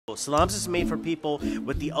Salams is made for people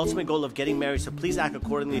with the ultimate goal of getting married, so please act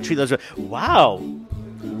accordingly and treat those. Wow.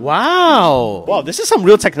 Wow, this is some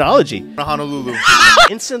real technology. Honolulu.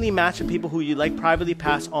 Instantly match with people who you like, privately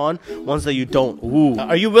pass on ones that you don't. Ooh.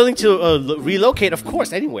 Are you willing to relocate? Of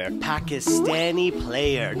course, anywhere. Pakistani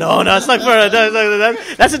player. No, it's not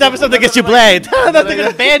for that's the type of stuff that gets you blamed. That's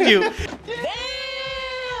gonna ban you.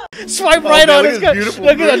 Swipe right on this guy.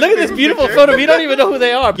 Look at this beautiful photo. You don't even know who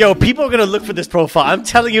they are. Yo, people are gonna look for this profile. I'm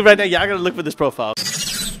telling you right now, y'all gonna look for this profile.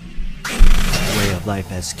 Way of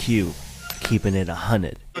Life SQ. Keeping it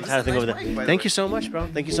 100. Thank you so much, bro.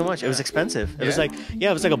 Thank you so much. It was expensive. It was like,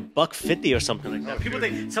 it was like $1.50 or something like that. People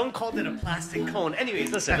think someone called it a plastic cone.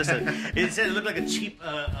 Anyways, listen. It said it looked like a cheap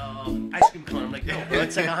ice cream cone. I'm like, no, bro,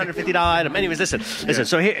 it's like a $150 item. Anyways, listen.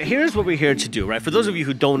 So here's what we're here to do, right? For those of you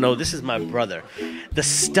who don't know, this is my brother, the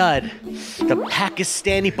stud, the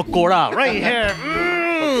Pakistani pakora, right here.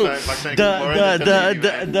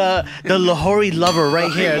 The Lahori lover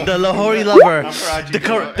right here. The Lahori lover.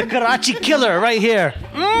 The Karachi killer right here.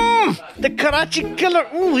 The Karachi killer.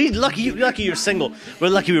 Ooh, he's lucky. Lucky you're single. We're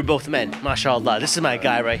lucky we're both men. MashaAllah. This is my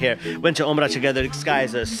guy right here. Went to Umrah together. This guy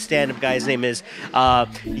is a stand-up guy. His name is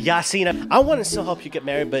Yasin. I want to still help you get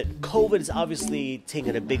married, but COVID is obviously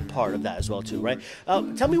taking a big part of that as well too, right?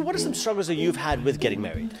 Tell me, what are some struggles that you've had with getting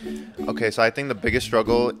married? Okay, so I think the biggest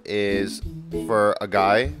struggle is for a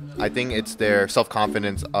guy. I think it's their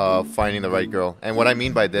self-confidence of finding the right girl. And what I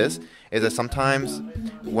mean by this is that sometimes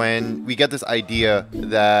when we get this idea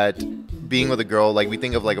that being with a girl, like we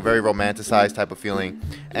think of like a very romanticized type of feeling.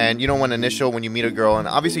 And you know, when you meet a girl, and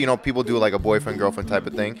obviously, you know, people do like a boyfriend, girlfriend type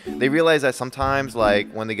of thing, they realize that sometimes like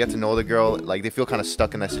when they get to know the girl, like they feel kind of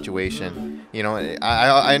stuck in that situation. You know,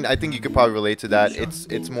 I think you could probably relate to that.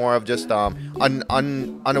 It's more of just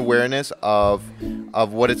unawareness of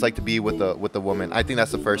what it's like to be with the woman. I think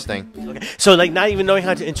that's the first thing. Okay. So like not even knowing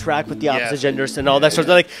how to interact with the opposite genders and all that sort of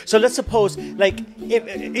like. So let's suppose like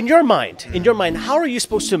in your mind, how are you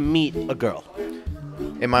supposed to meet a girl?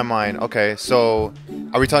 In my mind, okay. So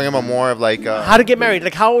are we talking about more of like how to get married?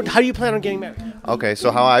 Like how do you plan on getting married? Okay,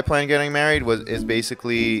 so how I plan on getting married is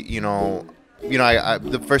basically,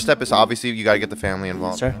 the first step is obviously you got to get the family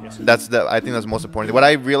involved. Sure. Yes. I think that's the most important. What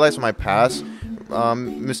I realized from my past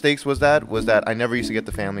mistakes was that I never used to get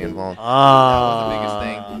the family involved. That was the biggest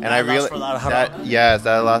thing. And I realized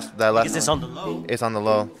that Is this on the low? It's on the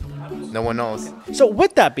low. No one knows. So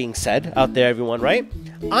with that being said, out there, everyone, right?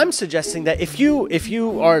 I'm suggesting that if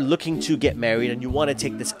you are looking to get married and you want to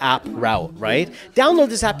take this app route, right? Download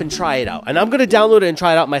this app and try it out. And I'm going to download it and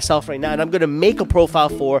try it out myself right now. And I'm going to make a profile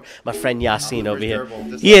for my friend Yasin over here.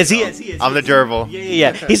 He is. I'm the gerbil.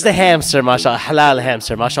 Yeah. He's the hamster, mashallah. Halal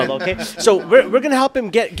hamster, mashallah, okay? So we're going to help him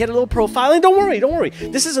get a little profile. And don't worry.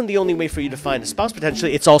 This isn't the only way for you to find a spouse,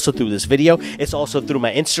 potentially. It's also through this video. It's also through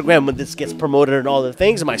my Instagram when this gets promoted and all the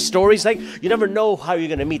things. And my stories. Like, you never know how you're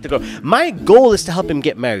going to meet the girl. My goal is to help him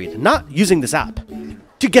get married, not using this app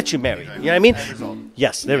to get you married. You know what I mean?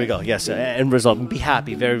 Yes, there we go. Yes, end result. Be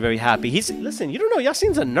happy, very, very happy. Listen, you don't know,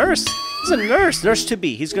 Yasin's a nurse. He's a nurse to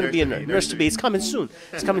be. He's going to be a nurse to be. It's coming soon.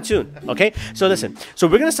 Okay? So listen, we're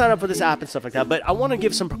going to sign up for this app and stuff like that, but I want to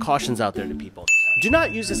give some precautions out there to people. Do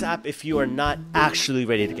not use this app if you are not actually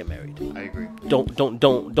ready to get married. I agree.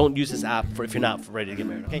 Don't use this app if you're not ready to get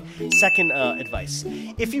married, okay? Second advice.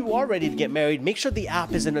 If you are ready to get married, make sure the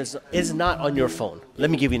app is not on your phone. Let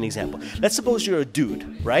me give you an example. Let's suppose you're a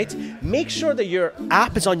dude, right? Make sure that your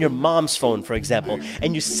app is on your mom's phone, for example,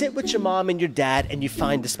 and you sit with your mom and your dad and you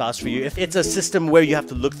find the spouse for you. If it's a system where you have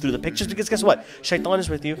to look through the pictures, because guess what? Shaitan is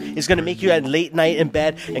with you. It's going to make you at late night in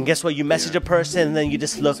bed, and guess what? You message a person and then you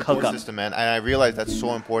just hook up. System, man. And I realize that's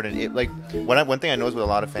so important. One thing I notice with a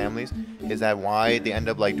lot of families is that why they end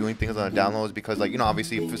up like doing things on a download is because, like, you know,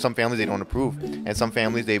 obviously for some families they don't approve, and some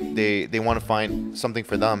families they want to find something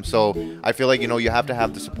for them. So I feel like, you know, you have to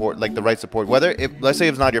have the support, like the right support. Whether let's say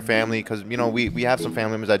it's not your family, because, you know, we have some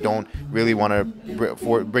family members that don't really want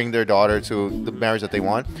to bring their daughter to the marriage that they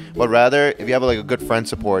want, but rather if you have like a good friend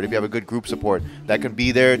support, if you have a good group support that can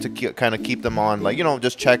be there to kind of keep them on, like, you know,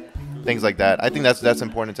 just check things like that. I think that's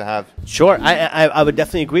important to have. Sure, I would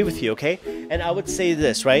definitely agree with you, okay? And I would say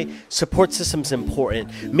this, right? Support system is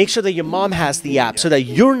important. Make sure that your mom has the app so that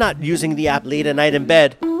you're not using the app late at night in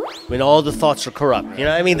bed when all the thoughts are corrupt. You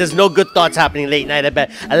know what I mean? There's no good thoughts happening late night at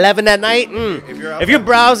bed. 11 at night? If you're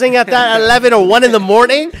browsing at that 11 or 1 in the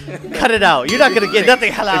morning, cut it out. You're not going to get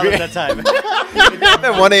nothing halal at that time.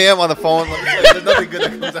 At 1 a.m. on the phone, There's nothing good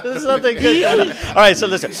that comes out. There's nothing good. All right, so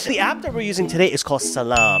listen. The app that we're using today is called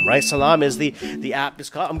Salam, right? Salam is the app. It's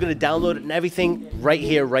called. I'm going to download it and everything right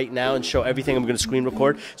here, right now, and show everything. I'm going to screen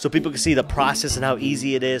record so people can see the process and how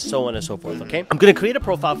easy it is, so on and so forth, okay? I'm going to create a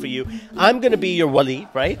profile for you. I'm going to be your wali,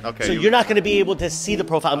 right? Okay. So you're not going to be able to see the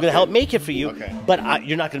profile. I'm going to help make it for you, but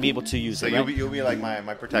you're not going to be able to use So it, right? you'll be like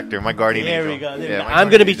my protector, my guardian There angel. we go. There we Yeah, go. my I'm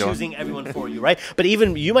going to be guardian angel. choosing everyone for you, right? But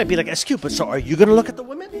even you might be like, SQ, but so are you going to look at the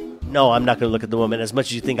women? No, I'm not going to look at the women as much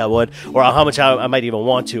as you think I would, or how much I might even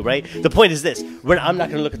want to, right? The point is this. I'm not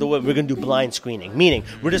going to look at the women. We're going to do blind screening, meaning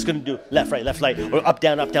we're just going to do left, right, or up,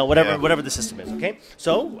 down, whatever the system is, okay?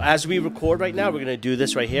 So as we record right now, we're going to do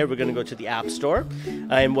this right here. We're going to go to the App Store,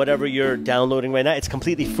 and whatever you're downloading right now, it's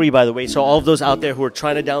completely free, by the way. So all of those out there who are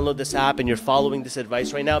trying to download this app and you're following this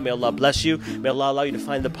advice right now, may Allah bless you. May Allah allow you to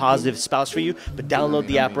find the positive spouse for you, but download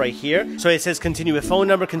the app right here. So it says continue with phone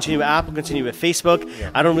number, continue with Apple, continue with Facebook.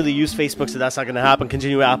 I don't really use Facebook, so that's not going to happen.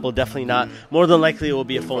 Continue with Apple, definitely not. More than likely, it will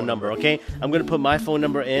be a phone number, okay? I'm going to put my phone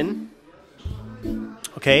number in.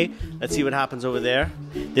 Okay, let's see what happens over there.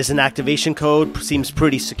 There's an activation code. Seems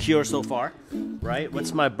pretty secure so far, right?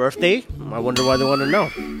 What's my birthday? I wonder why they want to know.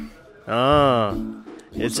 Ah.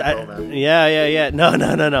 Yeah.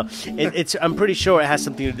 No. I'm pretty sure it has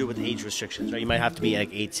something to do with age restrictions, right? You might have to be like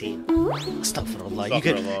 18.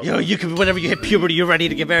 Astaghfirullah. You could whenever you hit puberty, you're ready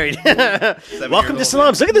to get married. Welcome to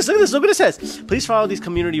Salams. Look at this. Look what it says. Please follow these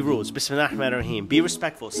community rules. Bismillahir Rahmanir Rahim. Be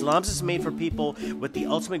respectful. Salams is made for people with the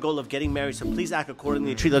ultimate goal of getting married, so please act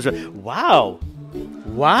accordingly and treat others. Wow.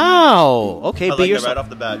 Okay, I be like yourself. that right off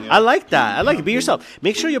the bat. Yeah. I like that. I like it. Be yourself.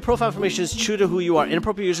 Make sure your profile information is true to who you are.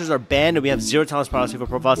 Inappropriate users are banned, and we have 0 tolerance policy for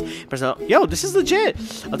profiles. Yo, this is legit.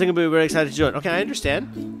 I think I'll be very excited to join. Okay, I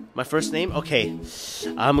understand. My first name. Okay,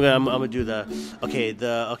 I'm gonna do the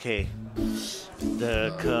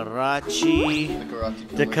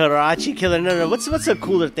Karachi killer. No. What's a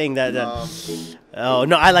cooler thing that? Oh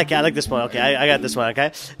no, I like this one. Okay, I got this one.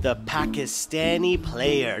 Okay, the Pakistani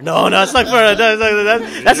player. No, it's not for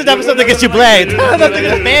that's the type of stuff that gets you blamed. That's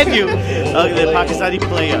gonna ban you. Okay, the Pakistani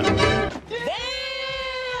player.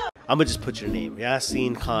 I'm gonna just put your name,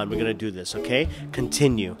 Yasin Khan. We're gonna do this, okay?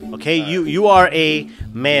 Continue, okay? You are a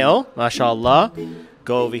male, mashallah.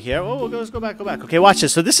 Go over here. Oh, let's go back. Okay, watch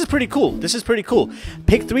this. So this is pretty cool.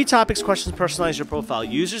 Pick 3 topics, questions, personalize your profile.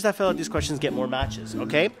 Users that fill out these questions get more matches,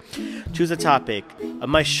 okay? Choose a topic.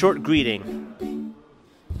 My short greeting.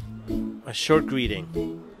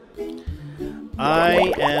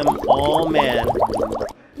 I am all man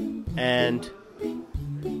and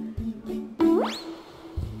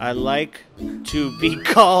I like to be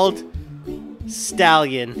called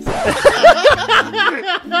Stallion.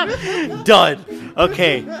 Done.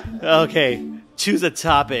 Okay. Choose a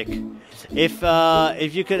topic. If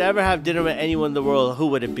you could ever have dinner with anyone in the world, who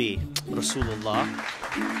would it be? Rasulullah.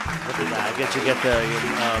 Look at that. I get the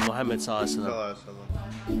Muhammad Sallallahu Alaihi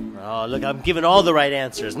Wasallam. Oh, look, I'm giving all the right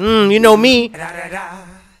answers. You know me.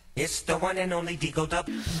 It's the one and only Digo Dub.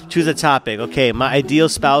 Choose a topic. Okay, my ideal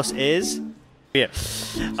spouse is... Here.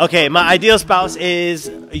 Okay, my ideal spouse is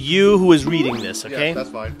you who is reading this, okay? Yeah, that's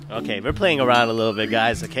fine. Okay, we're playing around a little bit,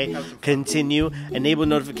 guys, okay? Continue. Enable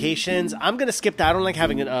notifications. I'm going to skip that. I don't like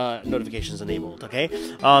having notifications enabled, okay?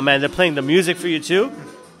 Oh, man, they're playing the music for you, too?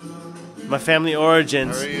 My family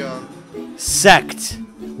origins. Sect.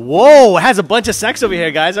 Whoa, it has a bunch of sects over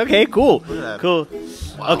here, guys. Okay, cool. Cool.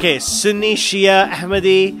 Wow. Okay, Sunni, Shia,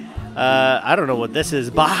 Ahmadi. I don't know what this is.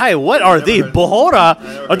 Baha'i, what are these? Bohora?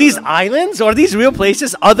 Are these islands? Or are these real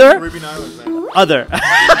places? Other? Caribbean islands, man. Other.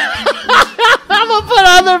 I'm gonna put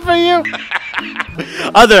other for you.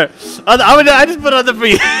 Other. I just put other for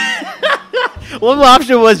you. One more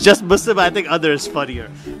option was just Muslim. I think other is funnier.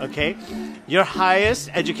 Okay? Your highest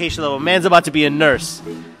education level. Man's about to be a nurse.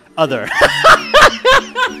 Other.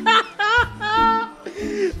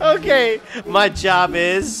 Okay. My job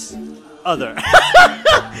is... Other.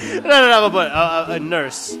 No, but a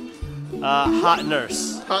nurse. Hot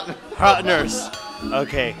nurse. Hot nurse.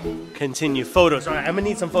 Okay. Continue. Photos. All right, I'm gonna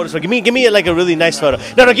need some photos. So give me like a really nice photo.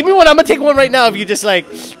 No, give me one. I'm gonna take one right now. If you just like,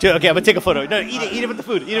 okay, I'm gonna take a photo. No, eat it with the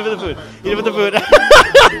food. Eat it with the food. Eat it with the food.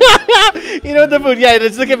 Eat it with the food. Yeah,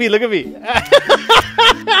 just look at me. Look at me.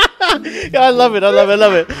 Yeah, I love it.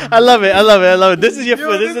 This is your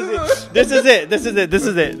food. This is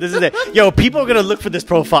it. Yo, people are gonna look for this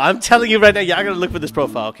profile. I'm telling you right now, y'all gonna look for this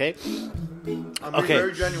profile, okay? I'm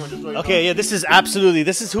very genuine, just so okay, yeah, this is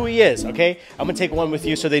who he is, okay? I'm gonna take one with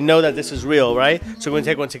you so they know that this is real, right? So we're gonna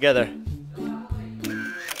take one together.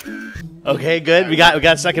 Okay, good. We got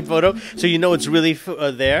a second photo, so you know it's really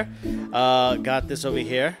there. Got this over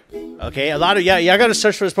here. Okay, a lot of y'all gotta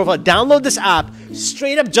search for his profile. Download this app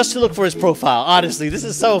straight up just to look for his profile. Honestly, this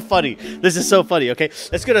is so funny. This is so funny. Okay,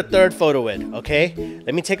 let's get a third photo in. Okay,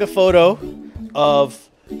 let me take a photo of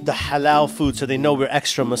the halal food so they know we're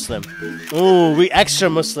extra Muslim. Ooh, we extra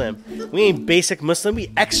Muslim. We ain't basic Muslim,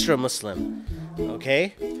 we extra Muslim.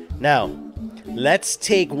 Okay, now let's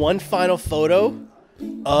take one final photo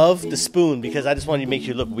of the spoon because I just wanted to make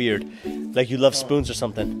you look weird, like you love spoons or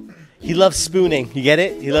something. He loves spooning. You get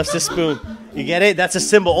it? He loves to spoon. You get it? That's a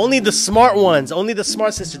symbol. Only the smart ones. Only the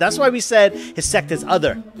smart sister. That's why we said his sect is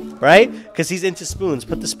other, right? Because he's into spoons.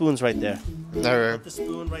 Put the spoons right there. All right. Put the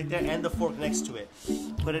spoon right there and the fork next to it.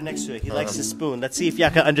 Put it next to it. He likes the spoon. Let's see if y'all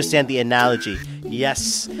can understand the analogy.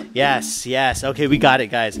 Yes. Yes. Yes. Okay, we got it,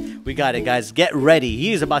 guys. We got it, guys. Get ready.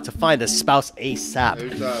 He is about to find a spouse ASAP.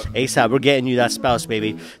 ASAP. We're getting you that spouse,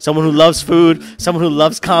 baby. Someone who loves food. Someone who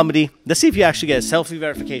loves comedy. Let's see if you actually get a selfie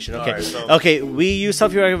verification. Okay. Right, so okay. We use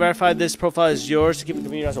selfie verified. This profile is yours to keep the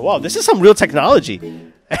community. Wow, this is some real technology.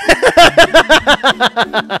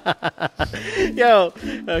 Yo,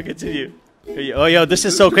 continue. Oh, yo, this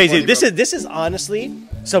is so crazy. This is honestly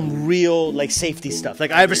some real like safety stuff.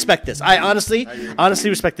 Like I respect this. I honestly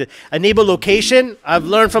respect it. Enable location. I've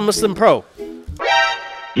learned from Muslim Pro.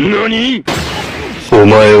 NANI? お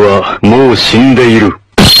前はもう死んでいる。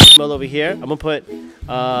 Over here, I'm gonna put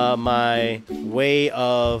my way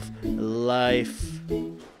of life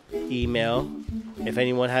email. If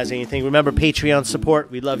anyone has anything, remember Patreon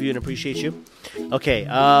support. We love you and appreciate you. Okay,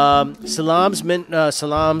 salams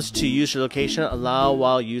to use your location. Allow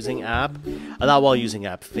while using app.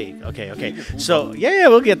 Fake. Okay. So yeah,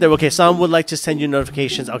 we'll get there. Okay, some would like to send you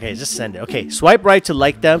notifications. Okay, just send it. Okay, swipe right to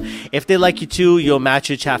like them. If they like you too, you'll match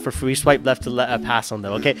your chat for free. Swipe left to pass on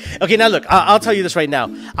them. Okay. Okay. Now look, I'll tell you this right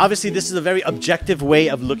now. Obviously, this is a very objective way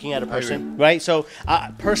of looking at a person, right? So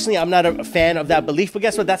personally, I'm not a fan of that belief, but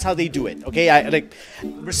guess what? That's how they do it. Okay, I like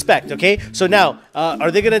respect. Okay. So now,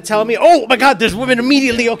 are they gonna tell me? Oh my God, there's women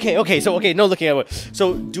immediately. Okay. So no looking at it.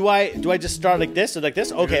 So do I just start like this or like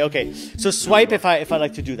this? Okay. So swipe if I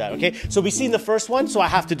like to do that. Okay. So we seen the first one, so I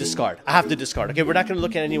have to discard. Okay. We're not gonna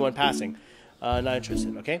look at anyone passing. Not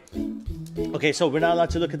interested. Okay. Okay. So we're not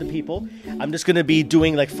allowed to look at the people. I'm just gonna be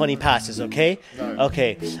doing like funny passes. Okay.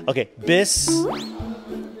 Okay. Bismil.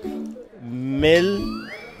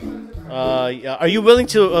 Are you willing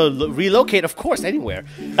to relocate? Of course, anywhere.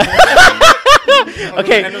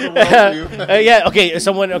 Okay. Yeah. Okay.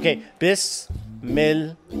 Someone. Okay.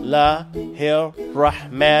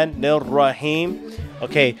 Bismillahirrahmanirrahim.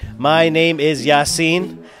 Okay. My name is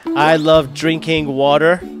Yasin. I love drinking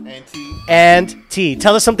water and tea.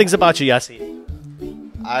 Tell us some things about you, Yasin.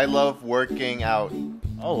 I love working out.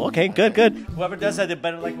 Oh, okay, good. Whoever does that, they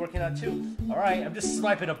better like working out too. All right, I'm just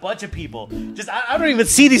swiping a bunch of people. I don't even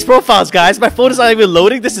see these profiles, guys. My phone is not even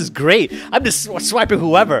loading. This is great. I'm just swiping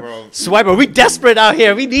whoever. Swiper. We desperate out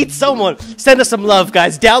here. We need someone. Send us some love,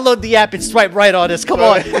 guys. Download the app and swipe right on us. Come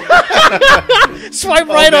on. Swipe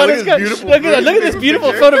right on us. Look at this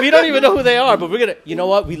beautiful photo. We don't even know who they are, but we're gonna. You know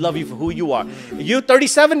what? We love you for who you are. You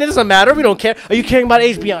 37. It doesn't matter. We don't care. Are you caring about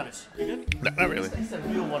age? Be honest. No, not really. It's a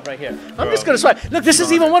real one right here. I'm just gonna swipe. Look, this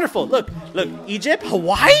is even wonderful. Look, Egypt,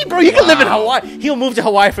 Hawaii, bro. You can live in Hawaii. He'll move to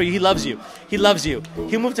Hawaii for you. He loves you.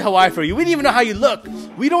 He'll move to Hawaii for you. We didn't even know how you look.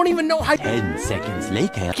 We don't even know how. 10 seconds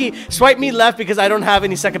later. Okay, swipe me left because I don't have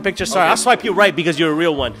any second picture. Sorry, I'll swipe you right because you're a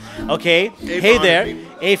real one. Okay. Hey there.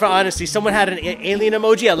 A for honesty. Someone had an alien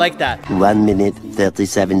emoji. I like that. 1 minute,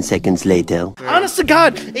 37 seconds later. Honest to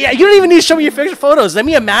God. Yeah, you don't even need to show me your favorite photos. Let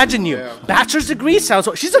me imagine you. Yeah. Bachelor's degree sounds.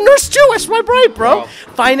 She's a nurse too. I swipe right, bro. Wow.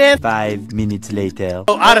 Finance. 5 minutes later.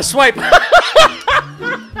 Oh, out of swipe. 12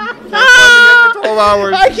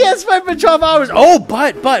 hours. I can't swipe for 12 hours. Oh,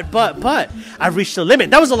 but I've reached the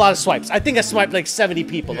limit. That was a lot of swipes. I think I swiped like 70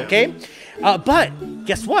 people, okay? But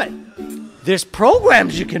guess what? There's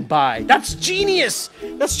programs you can buy. That's genius.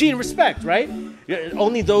 That's genius. Respect, right?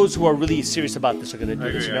 Only those who are really serious about this are going to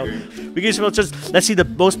do this, you know? We can just, let's see, the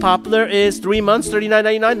most popular is 3 months,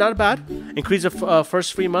 $39.99. Not bad. Increase the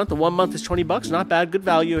first free month. The 1 month is $20. Not bad. Good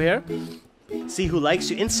value here. See who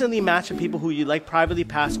likes you. Instantly match with people who you like. Privately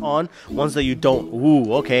pass on ones that you don't.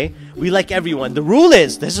 Ooh, okay. We like everyone. The rule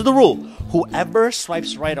is, this is the rule. Whoever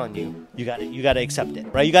swipes right on you, you gotta accept it,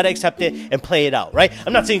 right? You gotta accept it and play it out, right?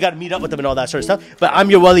 I'm not saying you gotta meet up with them and all that sort of stuff, but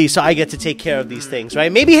I'm your wali, so I get to take care of these things,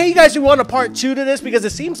 right? Maybe, hey, you guys, you want a part 2 to this because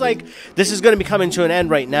it seems like this is gonna be coming to an end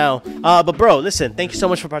right now. But bro, listen, thank you so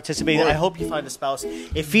much for participating. I hope you find a spouse.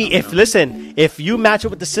 If you match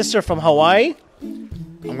up with the sister from Hawaii,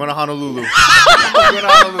 I'm going to Honolulu. I'm going to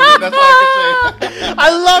Honolulu. That's all I can say. I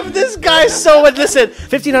love this guy so much. Listen,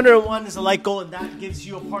 1501 is a like goal, and that gives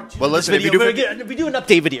you a part 2 Well, of this listen, if video. We do an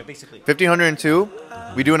update video, basically. 1502,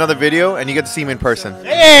 we do another video, and you get to see me in person.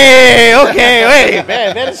 Hey, okay, wait,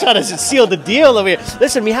 man is trying to seal the deal over here.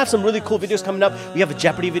 Listen, we have some really cool videos coming up. We have a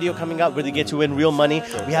Jeopardy video coming up where they get to win real money.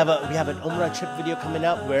 We have an Umrah trip video coming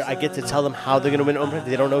up where I get to tell them how they're gonna win Umrah.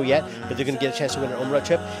 They don't know yet, but they're gonna get a chance to win an Umrah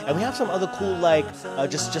trip. And we have some other cool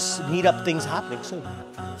just meet up things happening soon.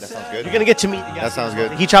 That sounds good. You're gonna get to meet. That sounds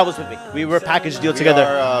good. He travels with me. We were a package deal together.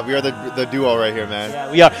 We are the duo right here, man.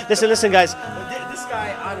 Yeah, we are. Listen, guys. This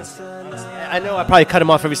guy, honestly, I know I probably cut him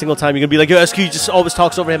off every single time. You're gonna be like, yo, SQ just always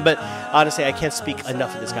talks over him, but honestly, I can't speak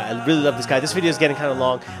enough of this guy. I really love this guy. This video is getting kind of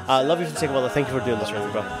long. Love you for taking a while. Thank you for doing this for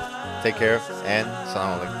me, bro. Take care, and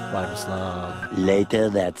salam alaikum. Later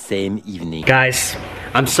that same evening. Guys,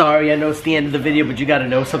 I'm sorry. I know it's the end of the video, but you gotta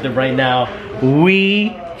know something right now.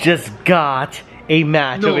 We just got a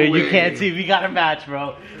match over here. You can't see. We got a match,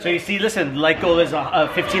 bro. So you see, listen, like goal is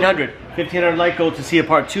 1500. 1500 like goal to see a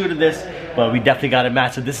part 2 to this, but we definitely got a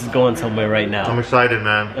match. So this is going somewhere right now. I'm excited,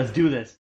 man. Let's do this.